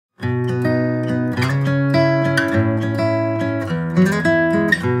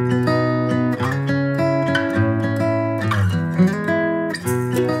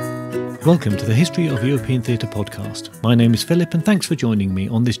Welcome to the History of European Theatre podcast. My name is Philip and thanks for joining me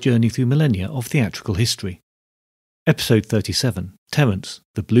on this journey through millennia of theatrical history. Episode 37, Terence,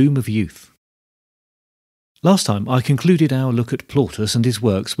 the Bloom of Youth. Last time I concluded our look at Plautus and his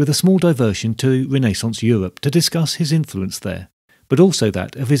works with a small diversion to Renaissance Europe to discuss his influence there, but also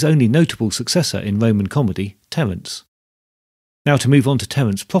that of his only notable successor in Roman comedy, Terence. Now to move on to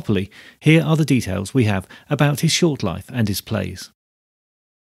Terence properly, here are the details we have about his short life and his plays.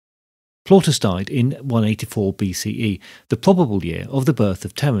 Plautus died in 184 BCE, the probable year of the birth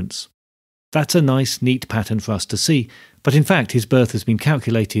of Terence. That's a nice, neat pattern for us to see, but in fact his birth has been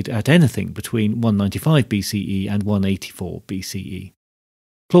calculated at anything between 195 BCE and 184 BCE.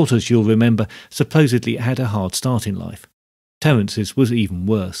 Plautus, you'll remember, supposedly had a hard start in life. Terence's was even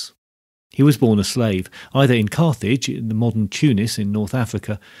worse. He was born a slave, either in Carthage, in the modern Tunis in North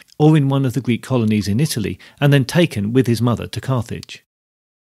Africa, or in one of the Greek colonies in Italy, and then taken with his mother to Carthage.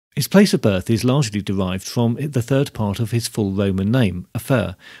 His place of birth is largely derived from the third part of his full Roman name,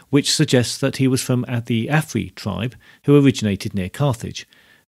 Afer, which suggests that he was from the Afri tribe, who originated near Carthage,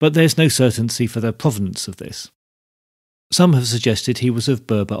 but there's no certainty for the provenance of this. Some have suggested he was of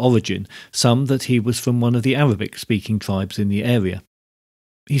Berber origin, some that he was from one of the Arabic-speaking tribes in the area.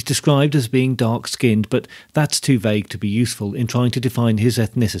 He's described as being dark-skinned, but that's too vague to be useful in trying to define his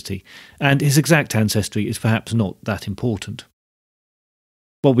ethnicity, and his exact ancestry is perhaps not that important.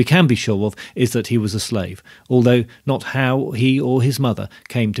 What we can be sure of is that he was a slave, although not how he or his mother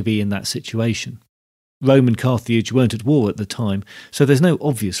came to be in that situation. Rome and Carthage weren't at war at the time, so there's no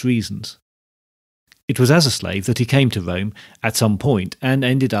obvious reasons. It was as a slave that he came to Rome at some point and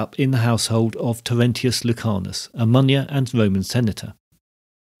ended up in the household of Terentius Lucanus, a Munyer and Roman senator.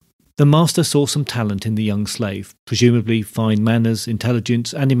 The master saw some talent in the young slave, presumably fine manners,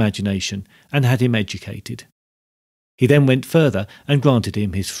 intelligence and imagination, and had him educated. He then went further and granted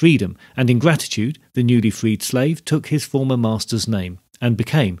him his freedom, and in gratitude the newly freed slave took his former master's name and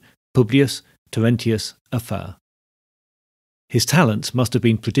became Publius Terentius Afer. His talents must have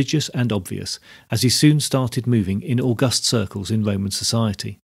been prodigious and obvious, as he soon started moving in august circles in Roman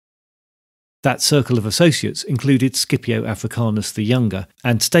society. That circle of associates included Scipio Africanus the Younger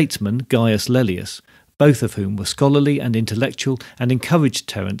and statesman Gaius Laelius, both of whom were scholarly and intellectual and encouraged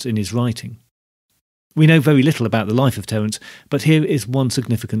Terence in his writing. We know very little about the life of Terence, but here is one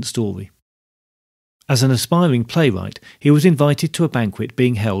significant story. As an aspiring playwright, he was invited to a banquet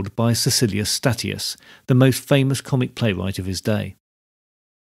being held by Caecilius Statius, the most famous comic playwright of his day.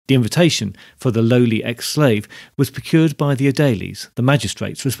 The invitation for the lowly ex-slave was procured by the aediles, the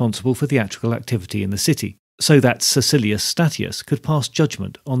magistrates responsible for theatrical activity in the city, so that Caecilius Statius could pass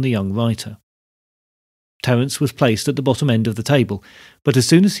judgment on the young writer. Terence was placed at the bottom end of the table, but as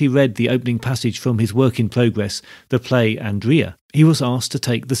soon as he read the opening passage from his work in progress, the play Andria, he was asked to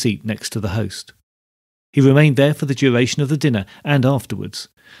take the seat next to the host. He remained there for the duration of the dinner and afterwards,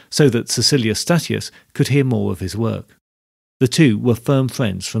 so that Caecilius Statius could hear more of his work. The two were firm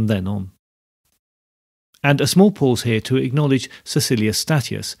friends from then on. And a small pause here to acknowledge Caecilius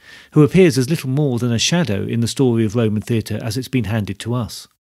Statius, who appears as little more than a shadow in the story of Roman theatre as it's been handed to us.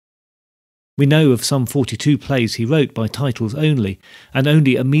 We know of some 42 plays he wrote by titles only, and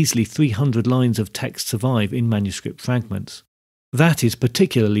only a measly 300 lines of text survive in manuscript fragments. That is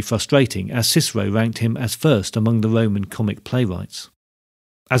particularly frustrating, as Cicero ranked him as first among the Roman comic playwrights.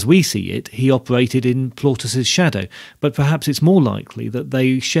 As we see it, he operated in Plautus's shadow, but perhaps it's more likely that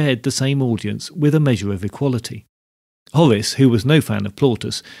they shared the same audience with a measure of equality. Horace, who was no fan of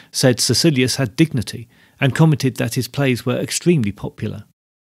Plautus, said Caecilius had dignity, and commented that his plays were extremely popular.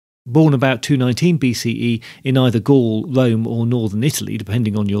 Born about 219 BCE in either Gaul, Rome or northern Italy,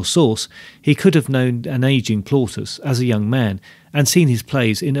 depending on your source, he could have known an ageing Plautus as a young man and seen his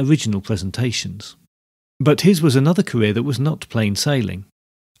plays in original presentations. But his was another career that was not plain sailing.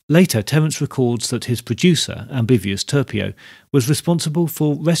 Later, Terence records that his producer, Ambivius Turpio, was responsible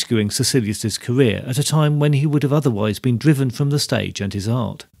for rescuing Caecilius's career at a time when he would have otherwise been driven from the stage and his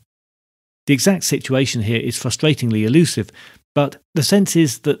art. The exact situation here is frustratingly elusive, but the sense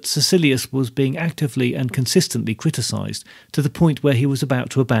is that Caecilius was being actively and consistently criticised to the point where he was about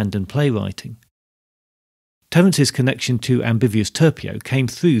to abandon playwriting. Terence's connection to Ambivius Turpio came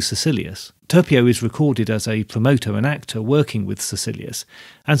through Caecilius. Turpio is recorded as a promoter and actor working with Caecilius,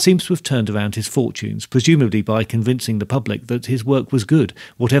 and seems to have turned around his fortunes, presumably by convincing the public that his work was good,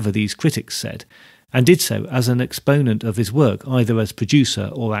 whatever these critics said, and did so as an exponent of his work, either as producer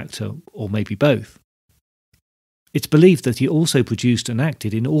or actor, or maybe both. It's believed that he also produced and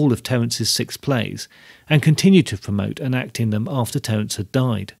acted in all of Terence's 6 plays, and continued to promote and act in them after Terence had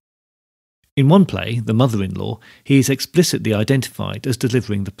died. In one play, The Mother-in-Law, he is explicitly identified as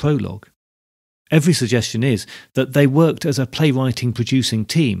delivering the prologue. Every suggestion is that they worked as a playwriting-producing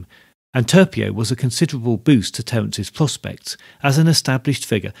team, and Terpio was a considerable boost to Terence's prospects as an established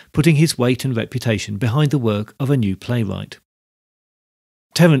figure, putting his weight and reputation behind the work of a new playwright.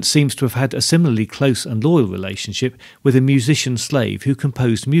 Terence seems to have had a similarly close and loyal relationship with a musician slave who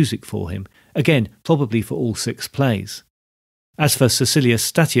composed music for him, again probably for all 6 plays. As for Caecilius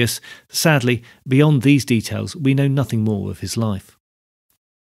Statius, sadly, beyond these details we know nothing more of his life.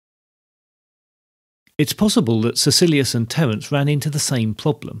 It's possible that Caecilius and Terence ran into the same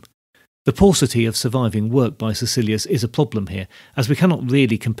problem. The paucity of surviving work by Caecilius is a problem here, as we cannot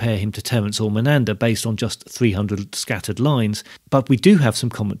really compare him to Terence or Menander based on just 300 scattered lines, but we do have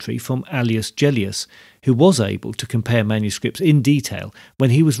some commentary from Aelius Gellius, who was able to compare manuscripts in detail when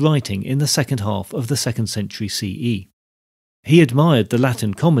he was writing in the second half of the 2nd century CE. He admired the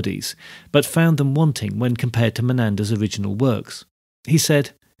Latin comedies, but found them wanting when compared to Menander's original works. He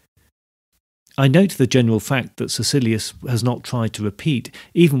said, "I note the general fact that Caecilius has not tried to repeat,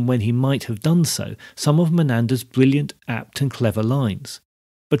 even when he might have done so, some of Menander's brilliant, apt and clever lines,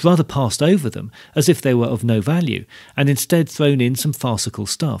 but rather passed over them as if they were of no value, and instead thrown in some farcical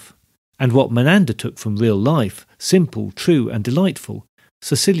stuff. And what Menander took from real life, simple, true and delightful,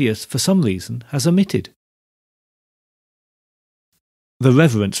 Caecilius, for some reason, has omitted." The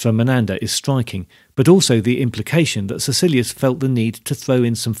reverence for Menander is striking, but also the implication that Caecilius felt the need to throw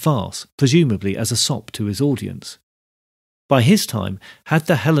in some farce, presumably as a sop to his audience. By his time, had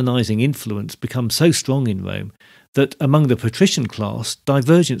the Hellenizing influence become so strong in Rome that among the patrician class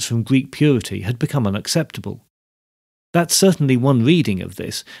divergence from Greek purity had become unacceptable. That's certainly one reading of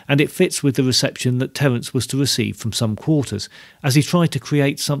this, and it fits with the reception that Terence was to receive from some quarters, as he tried to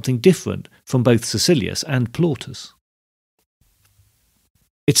create something different from both Caecilius and Plautus.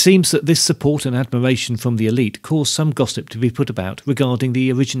 It seems that this support and admiration from the elite caused some gossip to be put about regarding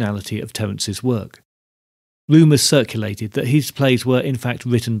the originality of Terence's work. Rumours circulated that his plays were in fact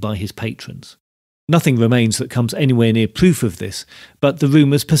written by his patrons. Nothing remains that comes anywhere near proof of this, but the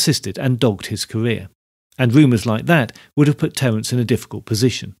rumours persisted and dogged his career. And rumours like that would have put Terence in a difficult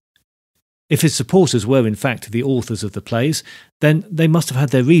position. If his supporters were in fact the authors of the plays, then they must have had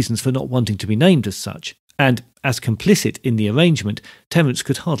their reasons for not wanting to be named as such, and, as complicit in the arrangement, Terence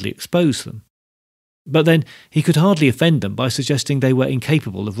could hardly expose them. But then he could hardly offend them by suggesting they were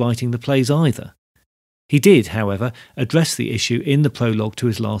incapable of writing the plays either. He did, however, address the issue in the prologue to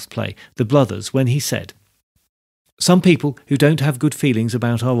his last play, The Brothers, when he said, "Some people who don't have good feelings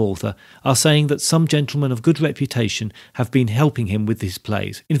about our author are saying that some gentlemen of good reputation have been helping him with his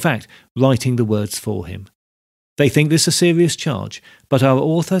plays, in fact, writing the words for him. They think this a serious charge, but our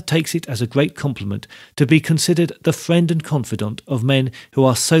author takes it as a great compliment to be considered the friend and confidant of men who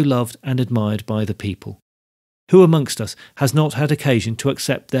are so loved and admired by the people. Who amongst us has not had occasion to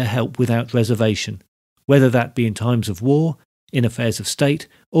accept their help without reservation, whether that be in times of war, in affairs of state,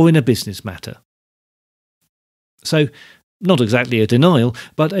 or in a business matter?" So, not exactly a denial,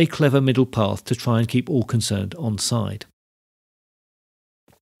 but a clever middle path to try and keep all concerned on side.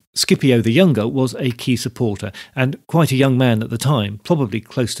 Scipio the Younger was a key supporter, and quite a young man at the time, probably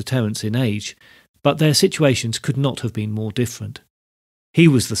close to Terence in age, but their situations could not have been more different. He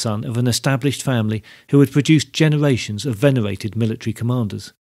was the son of an established family who had produced generations of venerated military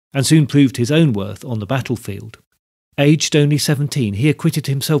commanders, and soon proved his own worth on the battlefield. Aged only 17, he acquitted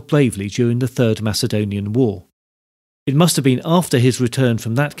himself bravely during the Third Macedonian War. It must have been after his return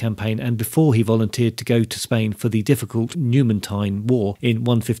from that campaign and before he volunteered to go to Spain for the difficult Numantine War in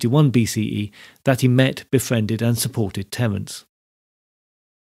 151 BCE that he met, befriended and supported Terence.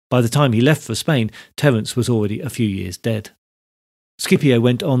 By the time he left for Spain, Terence was already a few years dead. Scipio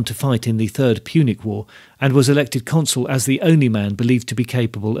went on to fight in the Third Punic War and was elected consul as the only man believed to be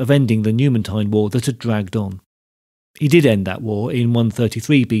capable of ending the Numantine War that had dragged on. He did end that war in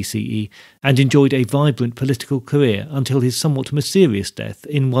 133 BCE and enjoyed a vibrant political career until his somewhat mysterious death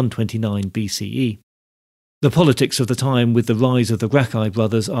in 129 BCE. The politics of the time with the rise of the Gracchi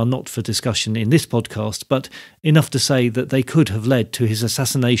brothers are not for discussion in this podcast, but enough to say that they could have led to his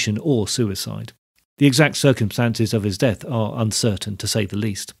assassination or suicide. The exact circumstances of his death are uncertain, to say the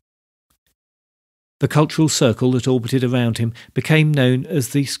least. The cultural circle that orbited around him became known as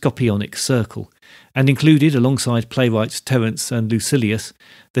the Scopionic Circle, and included, alongside playwrights Terence and Lucilius,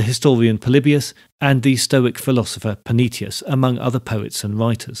 the historian Polybius and the Stoic philosopher Panaetius, among other poets and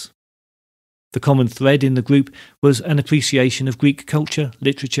writers. The common thread in the group was an appreciation of Greek culture,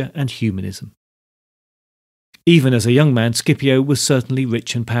 literature and humanism. Even as a young man, Scipio was certainly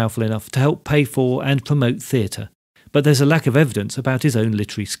rich and powerful enough to help pay for and promote theatre, but there's a lack of evidence about his own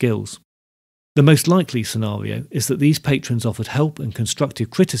literary skills. The most likely scenario is that these patrons offered help and constructive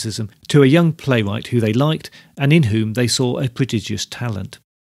criticism to a young playwright who they liked and in whom they saw a prodigious talent.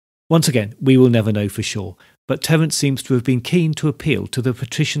 Once again, we will never know for sure, but Terence seems to have been keen to appeal to the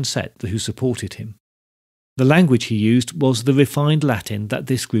patrician set who supported him. The language he used was the refined Latin that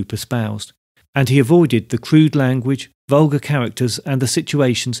this group espoused, and he avoided the crude language, vulgar characters, and the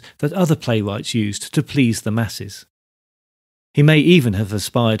situations that other playwrights used to please the masses. He may even have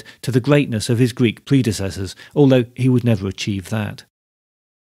aspired to the greatness of his Greek predecessors, although he would never achieve that.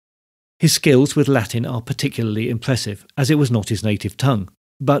 His skills with Latin are particularly impressive, as it was not his native tongue,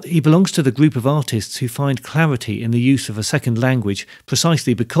 but he belongs to the group of artists who find clarity in the use of a second language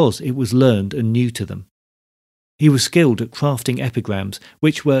precisely because it was learned and new to them. He was skilled at crafting epigrams,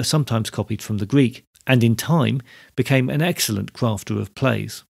 which were sometimes copied from the Greek, and in time became an excellent crafter of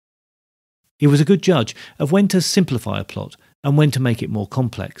plays. He was a good judge of when to simplify a plot and when to make it more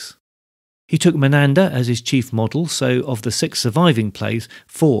complex. He took Menander as his chief model, so of the 6 surviving plays,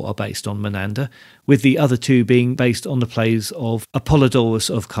 4 are based on Menander, with the other 2 being based on the plays of Apollodorus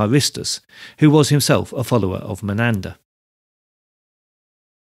of Carystus, who was himself a follower of Menander.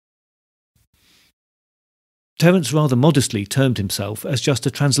 Terence rather modestly termed himself as just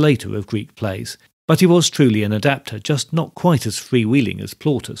a translator of Greek plays, but he was truly an adapter, just not quite as freewheeling as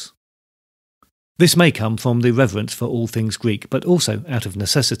Plautus. This may come from the reverence for all things Greek, but also out of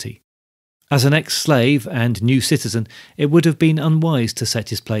necessity. As an ex-slave and new citizen, it would have been unwise to set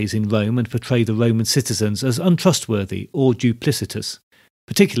his plays in Rome and portray the Roman citizens as untrustworthy or duplicitous,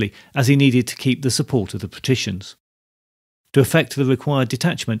 particularly as he needed to keep the support of the patricians. To effect the required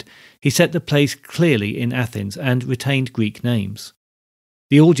detachment, he set the plays clearly in Athens and retained Greek names.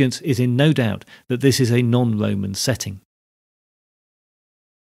 The audience is in no doubt that this is a non-Roman setting.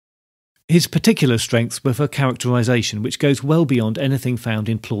 His particular strengths were for characterisation, which goes well beyond anything found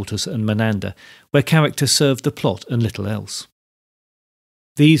in Plautus and Menander, where character served the plot and little else.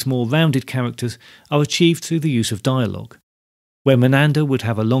 These more rounded characters are achieved through the use of dialogue. Where Menander would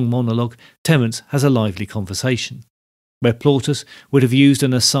have a long monologue, Terence has a lively conversation. Where Plautus would have used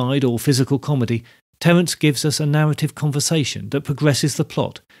an aside or physical comedy, Terence gives us a narrative conversation that progresses the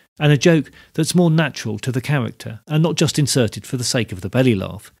plot, and a joke that's more natural to the character and not just inserted for the sake of the belly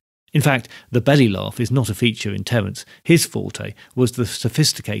laugh. In fact, the belly laugh is not a feature in Terence. His forte was the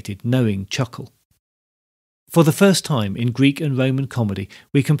sophisticated, knowing chuckle. For the first time in Greek and Roman comedy,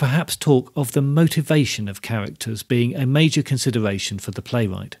 we can perhaps talk of the motivation of characters being a major consideration for the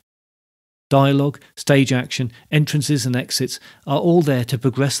playwright. Dialogue, stage action, entrances and exits are all there to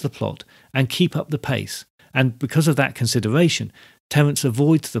progress the plot and keep up the pace, and because of that consideration, Terence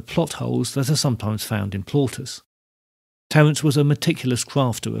avoids the plot holes that are sometimes found in Plautus. Terence was a meticulous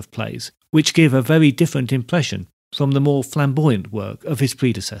crafter of plays, which give a very different impression from the more flamboyant work of his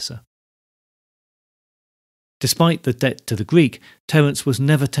predecessor. Despite the debt to the Greek, Terence was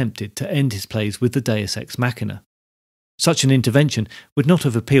never tempted to end his plays with the deus ex machina. Such an intervention would not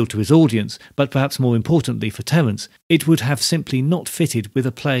have appealed to his audience, but perhaps more importantly for Terence, it would have simply not fitted with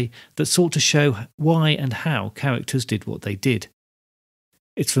a play that sought to show why and how characters did what they did.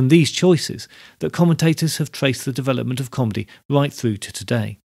 It's from these choices that commentators have traced the development of comedy right through to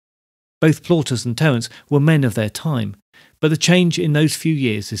today. Both Plautus and Terence were men of their time, but the change in those few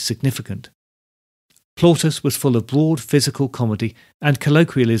years is significant. Plautus was full of broad physical comedy and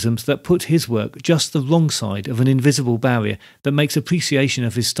colloquialisms that put his work just the wrong side of an invisible barrier that makes appreciation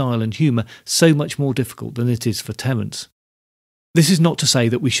of his style and humour so much more difficult than it is for Terence. This is not to say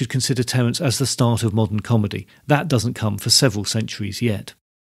that we should consider Terence as the start of modern comedy. That doesn't come for several centuries yet.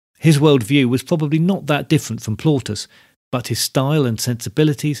 His worldview was probably not that different from Plautus, but his style and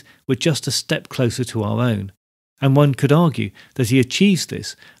sensibilities were just a step closer to our own, and one could argue that he achieves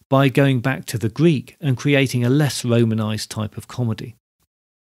this by going back to the Greek and creating a less Romanised type of comedy.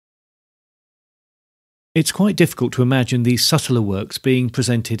 It's quite difficult to imagine these subtler works being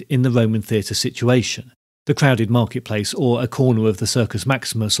presented in the Roman theatre situation, the crowded marketplace or a corner of the Circus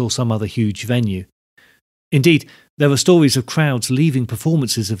Maximus or some other huge venue. Indeed, there are stories of crowds leaving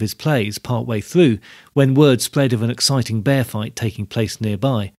performances of his plays partway through when word spread of an exciting bear fight taking place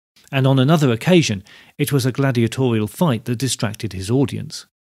nearby, and on another occasion it was a gladiatorial fight that distracted his audience.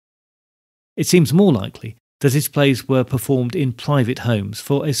 It seems more likely that his plays were performed in private homes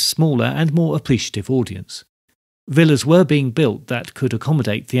for a smaller and more appreciative audience. Villas were being built that could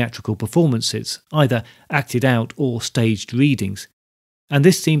accommodate theatrical performances, either acted out or staged readings, and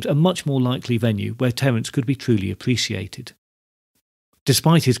this seemed a much more likely venue where Terence could be truly appreciated.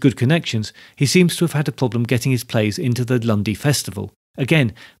 Despite his good connections, he seems to have had a problem getting his plays into the Lundy Festival,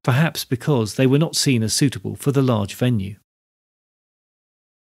 again perhaps because they were not seen as suitable for the large venue.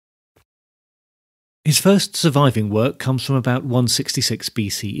 His first surviving work comes from about 166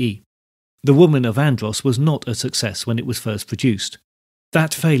 BCE. The Woman of Andros was not a success when it was first produced.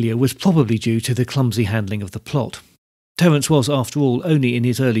 That failure was probably due to the clumsy handling of the plot. Terence was, after all, only in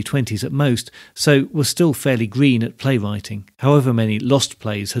his early 20s at most, so was still fairly green at playwriting, however many lost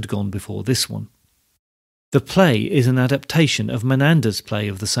plays had gone before this one. The play is an adaptation of Menander's play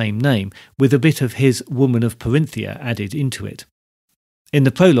of the same name, with a bit of his Woman of Perinthia added into it. In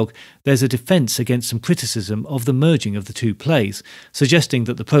the prologue, there's a defence against some criticism of the merging of the two plays, suggesting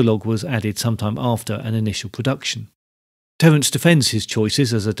that the prologue was added sometime after an initial production. Terence defends his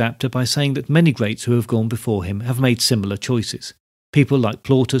choices as adapter by saying that many greats who have gone before him have made similar choices, people like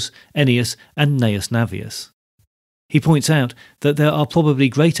Plautus, Ennius and Gnaeus Navius. He points out that there are probably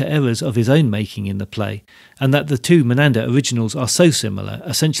greater errors of his own making in the play, and that the two Menander originals are so similar,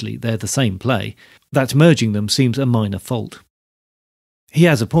 essentially they're the same play, that merging them seems a minor fault. He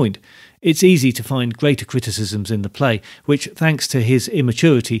has a point. It's easy to find greater criticisms in the play, which, thanks to his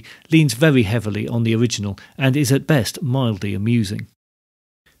immaturity, leans very heavily on the original and is at best mildly amusing.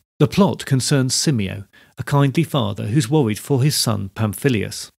 The plot concerns Simeo, a kindly father who's worried for his son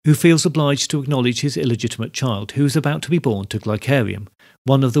Pamphilius, who feels obliged to acknowledge his illegitimate child who is about to be born to Glycerium,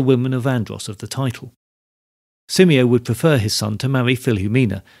 one of the women of Andros of the title. Simeo would prefer his son to marry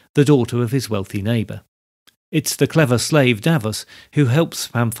Philhumena, the daughter of his wealthy neighbour. It's the clever slave Davos who helps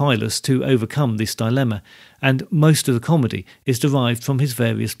Pamphilus to overcome this dilemma, and most of the comedy is derived from his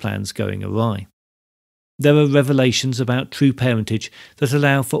various plans going awry. There are revelations about true parentage that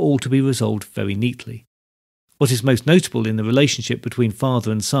allow for all to be resolved very neatly. What is most notable in the relationship between father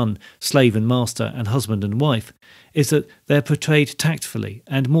and son, slave and master, and husband and wife is that they're portrayed tactfully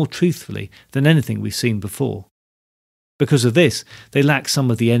and more truthfully than anything we've seen before. Because of this, they lack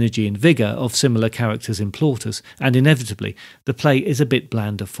some of the energy and vigour of similar characters in Plautus, and inevitably, the play is a bit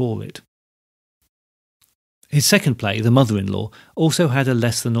blander for it. His second play, The Mother-in-Law, also had a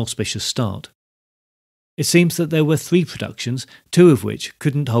less than auspicious start. It seems that there were 3 productions, 2 of which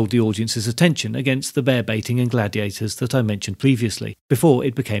couldn't hold the audience's attention against the bear-baiting and gladiators that I mentioned previously, before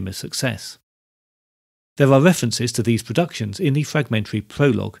it became a success. There are references to these productions in the fragmentary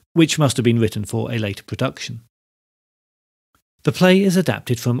prologue, which must have been written for a later production. The play is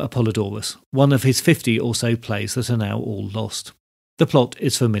adapted from Apollodorus, one of his 50 or so plays that are now all lost. The plot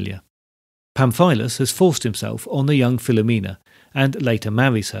is familiar. Pamphilus has forced himself on the young Philomena, and later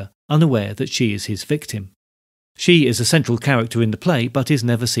marries her, unaware that she is his victim. She is a central character in the play, but is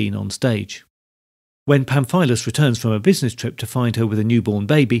never seen on stage. When Pamphilus returns from a business trip to find her with a newborn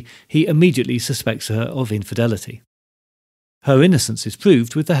baby, he immediately suspects her of infidelity. Her innocence is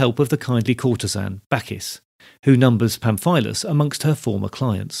proved with the help of the kindly courtesan, Bacchis, who numbers Pamphilus amongst her former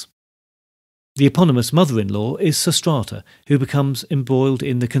clients. The eponymous mother-in-law is Sostrata, who becomes embroiled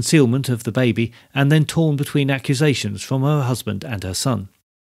in the concealment of the baby and then torn between accusations from her husband and her son.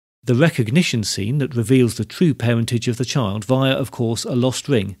 The recognition scene that reveals the true parentage of the child via, of course, a lost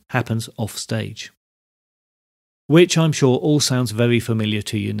ring happens off-stage. Which I'm sure all sounds very familiar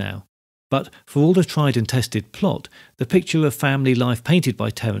to you now. But for all the tried and tested plot, the picture of family life painted by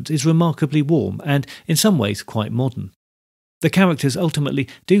Terence is remarkably warm and, in some ways, quite modern. The characters ultimately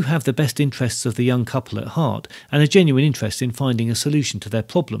do have the best interests of the young couple at heart and a genuine interest in finding a solution to their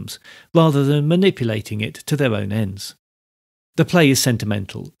problems, rather than manipulating it to their own ends. The play is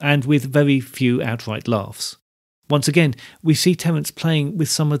sentimental, and with very few outright laughs. Once again, we see Terence playing with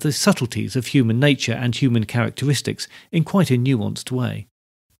some of the subtleties of human nature and human characteristics in quite a nuanced way.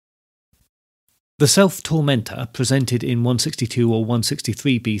 The self-tormentor, presented in 162 or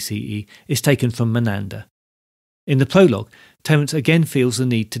 163 BCE, is taken from Menander. In the prologue, Terence again feels the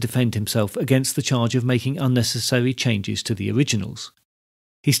need to defend himself against the charge of making unnecessary changes to the originals.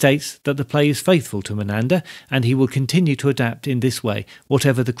 He states that the play is faithful to Menander, and he will continue to adapt in this way,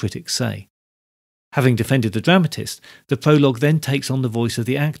 whatever the critics say. Having defended the dramatist, the prologue then takes on the voice of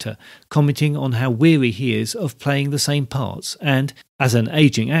the actor, commenting on how weary he is of playing the same parts and, as an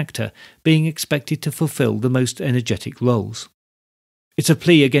ageing actor, being expected to fulfil the most energetic roles. It's a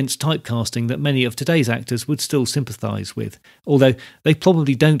plea against typecasting that many of today's actors would still sympathise with, although they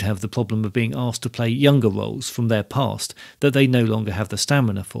probably don't have the problem of being asked to play younger roles from their past that they no longer have the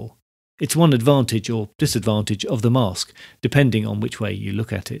stamina for. It's one advantage or disadvantage of the mask, depending on which way you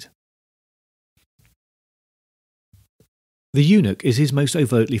look at it. The Eunuch is his most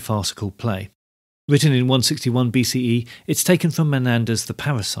overtly farcical play. Written in 161 BCE, it's taken from Menander's The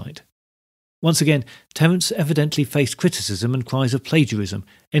Parasite. Once again, Terence evidently faced criticism and cries of plagiarism,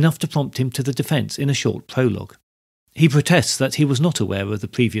 enough to prompt him to the defence in a short prologue. He protests that he was not aware of the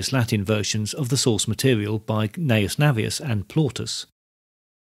previous Latin versions of the source material by Gnaeus Navius and Plautus.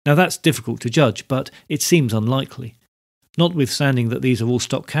 Now that's difficult to judge, but it seems unlikely. Notwithstanding that these are all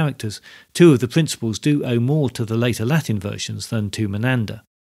stock characters, two of the principals do owe more to the later Latin versions than to Menander.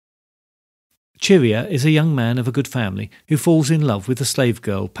 Chiria is a young man of a good family who falls in love with the slave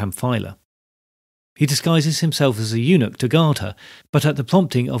girl Pamphila. He disguises himself as a eunuch to guard her, but at the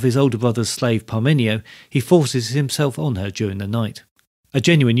prompting of his older brother's slave Parmenio, he forces himself on her during the night. A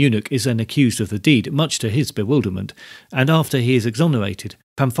genuine eunuch is then accused of the deed, much to his bewilderment, and after he is exonerated,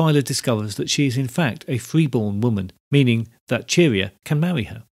 Pamphila discovers that she is in fact a freeborn woman, meaning that Chiria can marry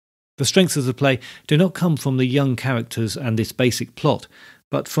her. The strengths of the play do not come from the young characters and this basic plot,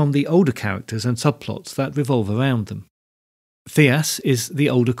 but from the older characters and subplots that revolve around them. Theas is the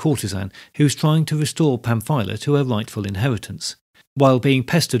older courtesan who is trying to restore Pamphila to her rightful inheritance, while being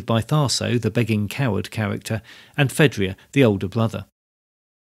pestered by Tharso, the begging coward character, and Phaedria, the older brother.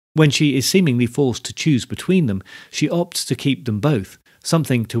 When she is seemingly forced to choose between them, she opts to keep them both,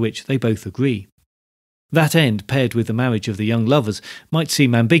 something to which they both agree. That end, paired with the marriage of the young lovers, might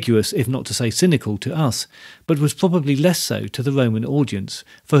seem ambiguous, if not to say cynical, to us, but was probably less so to the Roman audience,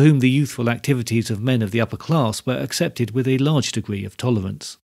 for whom the youthful activities of men of the upper class were accepted with a large degree of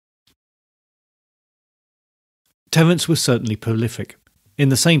tolerance. Terence was certainly prolific. In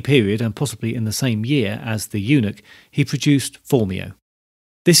the same period, and possibly in the same year as the eunuch, he produced Phormio.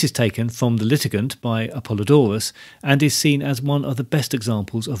 This is taken from the Litigant by Apollodorus and is seen as one of the best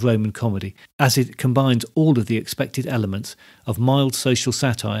examples of Roman comedy, as it combines all of the expected elements of mild social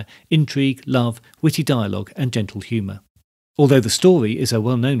satire, intrigue, love, witty dialogue and gentle humour. Although the story is a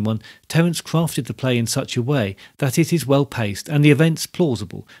well-known one, Terence crafted the play in such a way that it is well-paced and the events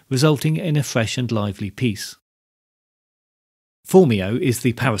plausible, resulting in a fresh and lively piece. Phormio is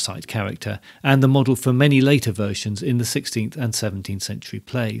the parasite character and the model for many later versions in the 16th and 17th century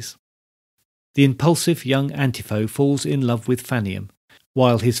plays. The impulsive young Antipho falls in love with Phanium,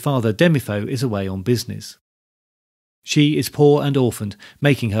 while his father Demipho is away on business. She is poor and orphaned,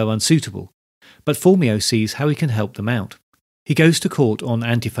 making her unsuitable, but Phormio sees how he can help them out. He goes to court on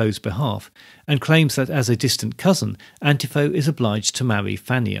Antipho's behalf and claims that as a distant cousin, Antipho is obliged to marry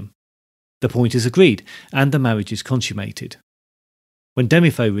Phanium. The point is agreed, and the marriage is consummated. When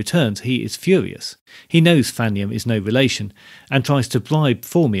Demipho returns, he is furious. He knows Phanium is no relation, and tries to bribe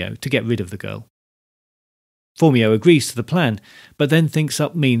Phormio to get rid of the girl. Phormio agrees to the plan, but then thinks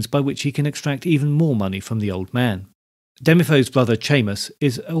up means by which he can extract even more money from the old man. Demipho's brother Chamus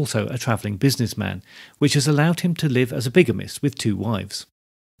is also a travelling businessman, which has allowed him to live as a bigamist with 2 wives.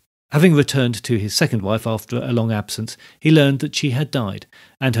 Having returned to his second wife after a long absence, he learned that she had died,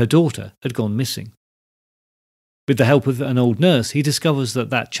 and her daughter had gone missing. With the help of an old nurse, he discovers that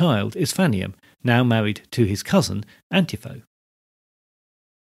that child is Phanium, now married to his cousin, Antipho.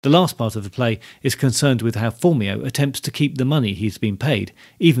 The last part of the play is concerned with how Phormio attempts to keep the money he's been paid,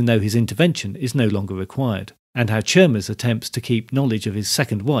 even though his intervention is no longer required, and how Chamus attempts to keep knowledge of his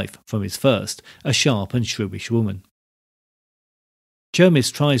second wife from his first, a sharp and shrewish woman.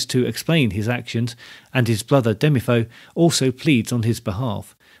 Chamus tries to explain his actions, and his brother Demipho also pleads on his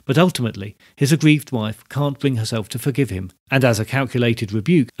behalf, but ultimately his aggrieved wife can't bring herself to forgive him, and as a calculated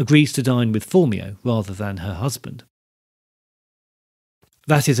rebuke agrees to dine with Phormio rather than her husband.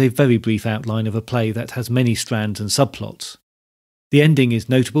 That is a very brief outline of a play that has many strands and subplots. The ending is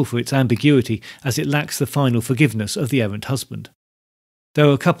notable for its ambiguity, as it lacks the final forgiveness of the errant husband. There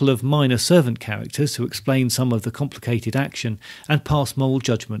are a couple of minor servant characters who explain some of the complicated action and pass moral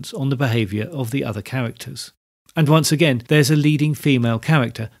judgments on the behaviour of the other characters. And once again, there's a leading female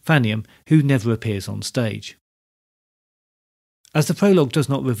character, Phanium, who never appears on stage. As the prologue does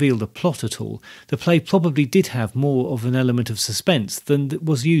not reveal the plot at all, the play probably did have more of an element of suspense than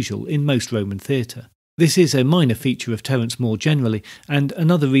was usual in most Roman theatre. This is a minor feature of Terence more generally, and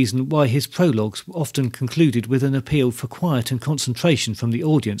another reason why his prologues often concluded with an appeal for quiet and concentration from the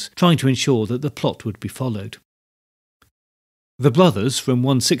audience, trying to ensure that the plot would be followed. The Brothers from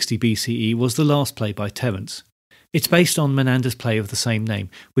 160 BCE was the last play by Terence. It's based on Menander's play of the same name,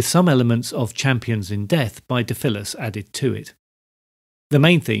 with some elements of Champions in Death by Diphilus added to it. The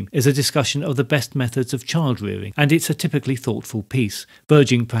main theme is a discussion of the best methods of child-rearing, and it's a typically thoughtful piece,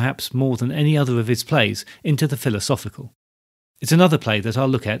 verging perhaps more than any other of his plays into the philosophical. It's another play that I'll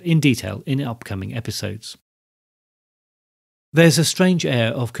look at in detail in upcoming episodes. There's a strange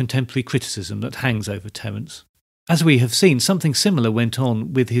air of contemporary criticism that hangs over Terence. As we have seen, something similar went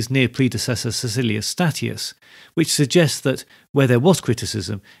on with his near predecessor Caecilius Statius, which suggests that, where there was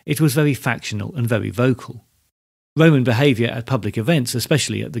criticism, it was very factional and very vocal. Roman behaviour at public events,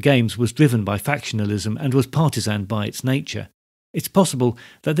 especially at the games, was driven by factionalism and was partisan by its nature. It's possible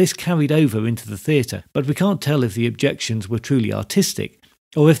that this carried over into the theatre, but we can't tell if the objections were truly artistic,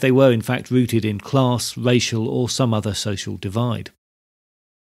 or if they were in fact rooted in class, racial, or some other social divide.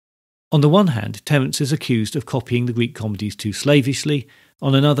 On the one hand, Terence is accused of copying the Greek comedies too slavishly,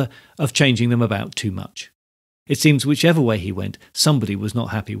 on another, of changing them about too much. It seems whichever way he went, somebody was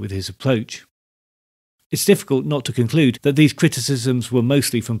not happy with his approach. It's difficult not to conclude that these criticisms were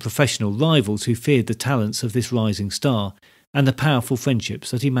mostly from professional rivals who feared the talents of this rising star and the powerful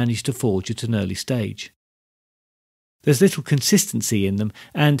friendships that he managed to forge at an early stage. There's little consistency in them,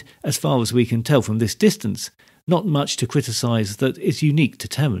 and, as far as we can tell from this distance, not much to criticise that is unique to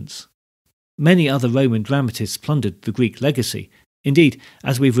Terence. Many other Roman dramatists plundered the Greek legacy. Indeed,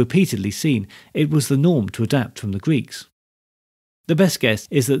 as we've repeatedly seen, it was the norm to adapt from the Greeks. The best guess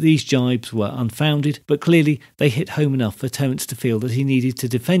is that these jibes were unfounded, but clearly they hit home enough for Terence to feel that he needed to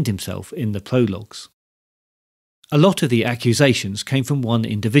defend himself in the prologues. A lot of the accusations came from one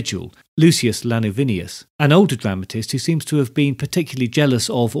individual, Lucius Lanovinius, an older dramatist who seems to have been particularly jealous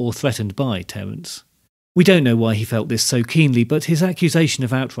of or threatened by Terence. We don't know why he felt this so keenly, but his accusation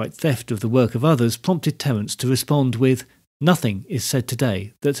of outright theft of the work of others prompted Terence to respond with, "Nothing is said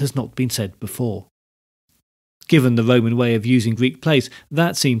today that has not been said before." Given the Roman way of using Greek plays,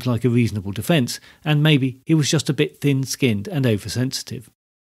 that seemed like a reasonable defence, and maybe he was just a bit thin-skinned and oversensitive.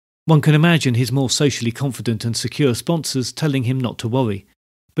 One can imagine his more socially confident and secure sponsors telling him not to worry,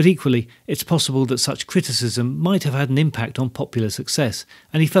 but equally it's possible that such criticism might have had an impact on popular success,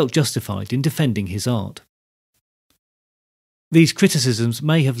 and he felt justified in defending his art. These criticisms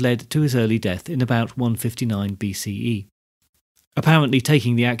may have led to his early death in about 159 BCE. Apparently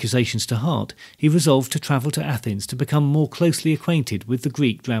taking the accusations to heart, he resolved to travel to Athens to become more closely acquainted with the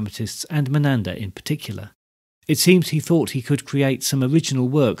Greek dramatists and Menander in particular. It seems he thought he could create some original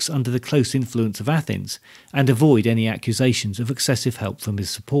works under the close influence of Athens and avoid any accusations of excessive help from his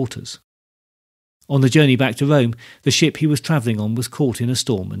supporters. On the journey back to Rome, the ship he was travelling on was caught in a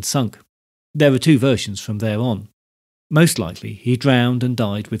storm and sunk. There are two versions from there on. Most likely he drowned and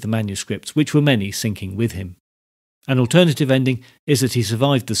died with the manuscripts, which were many sinking with him. An alternative ending is that he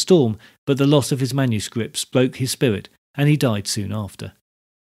survived the storm, but the loss of his manuscripts broke his spirit and he died soon after.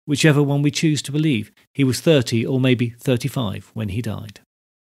 Whichever one we choose to believe, he was 30 or maybe 35 when he died.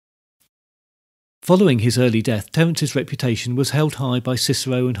 Following his early death, Terence's reputation was held high by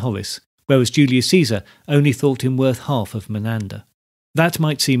Cicero and Horace, whereas Julius Caesar only thought him worth half of Menander. That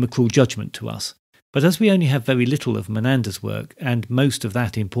might seem a cruel judgment to us, but as we only have very little of Menander's work, and most of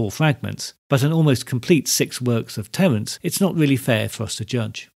that in poor fragments, but an almost complete 6 works of Terence, it's not really fair for us to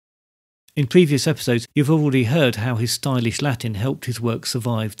judge. In previous episodes, you've already heard how his stylish Latin helped his work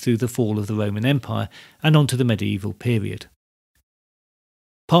survive through the fall of the Roman Empire and onto the medieval period.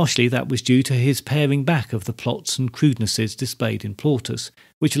 Partially that was due to his paring back of the plots and crudenesses displayed in Plautus,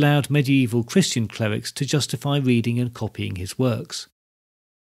 which allowed medieval Christian clerics to justify reading and copying his works.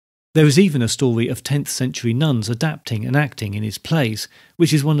 There is even a story of 10th century nuns adapting and acting in his plays,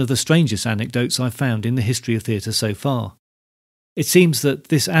 which is one of the strangest anecdotes I've found in the history of theatre so far. It seems that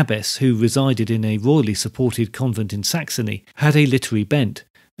this abbess, who resided in a royally supported convent in Saxony, had a literary bent,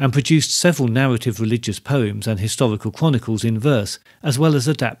 and produced several narrative religious poems and historical chronicles in verse, as well as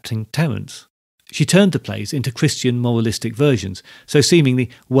adapting Terence. She turned the plays into Christian moralistic versions, so seemingly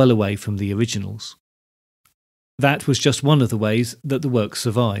well away from the originals. That was just one of the ways that the work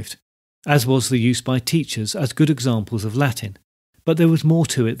survived, as was the use by teachers as good examples of Latin, but there was more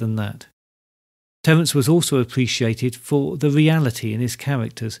to it than that. Terence was also appreciated for the reality in his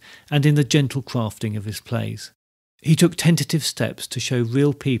characters and in the gentle crafting of his plays. He took tentative steps to show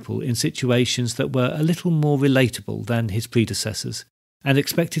real people in situations that were a little more relatable than his predecessors, and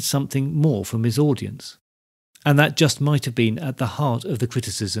expected something more from his audience. And that just might have been at the heart of the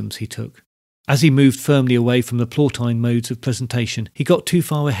criticisms he took. As he moved firmly away from the Plautine modes of presentation, he got too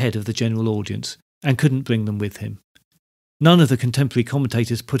far ahead of the general audience and couldn't bring them with him. None of the contemporary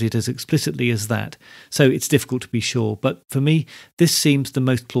commentators put it as explicitly as that, so it's difficult to be sure, but for me, this seems the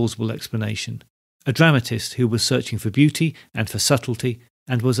most plausible explanation. A dramatist who was searching for beauty and for subtlety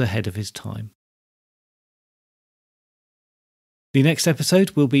and was ahead of his time. The next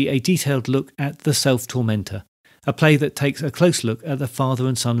episode will be a detailed look at The Self-Tormentor, a play that takes a close look at the father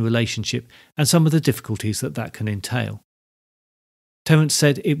and son relationship and some of the difficulties that can entail. Terence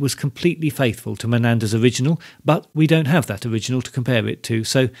said it was completely faithful to Menander's original, but we don't have that original to compare it to,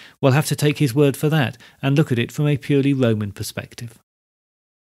 so we'll have to take his word for that and look at it from a purely Roman perspective.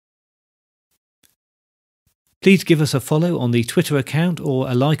 Please give us a follow on the Twitter account or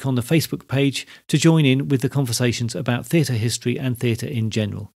a like on the Facebook page to join in with the conversations about theatre history and theatre in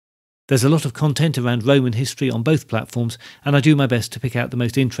general. There's a lot of content around Roman history on both platforms, and I do my best to pick out the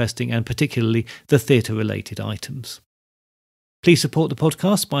most interesting and particularly the theatre-related items. Please support the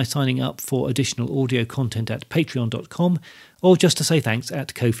podcast by signing up for additional audio content at patreon.com or just to say thanks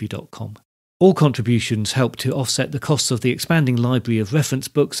at ko-fi.com. All contributions help to offset the costs of the expanding library of reference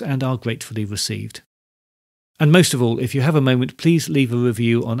books and are gratefully received. And most of all, if you have a moment, please leave a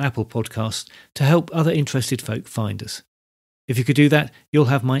review on Apple Podcasts to help other interested folk find us. If you could do that, you'll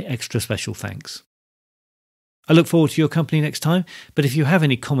have my extra special thanks. I look forward to your company next time, but if you have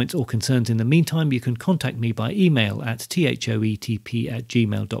any comments or concerns in the meantime, you can contact me by email at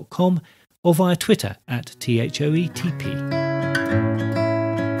thoetp@gmail.com or via Twitter at thoetp.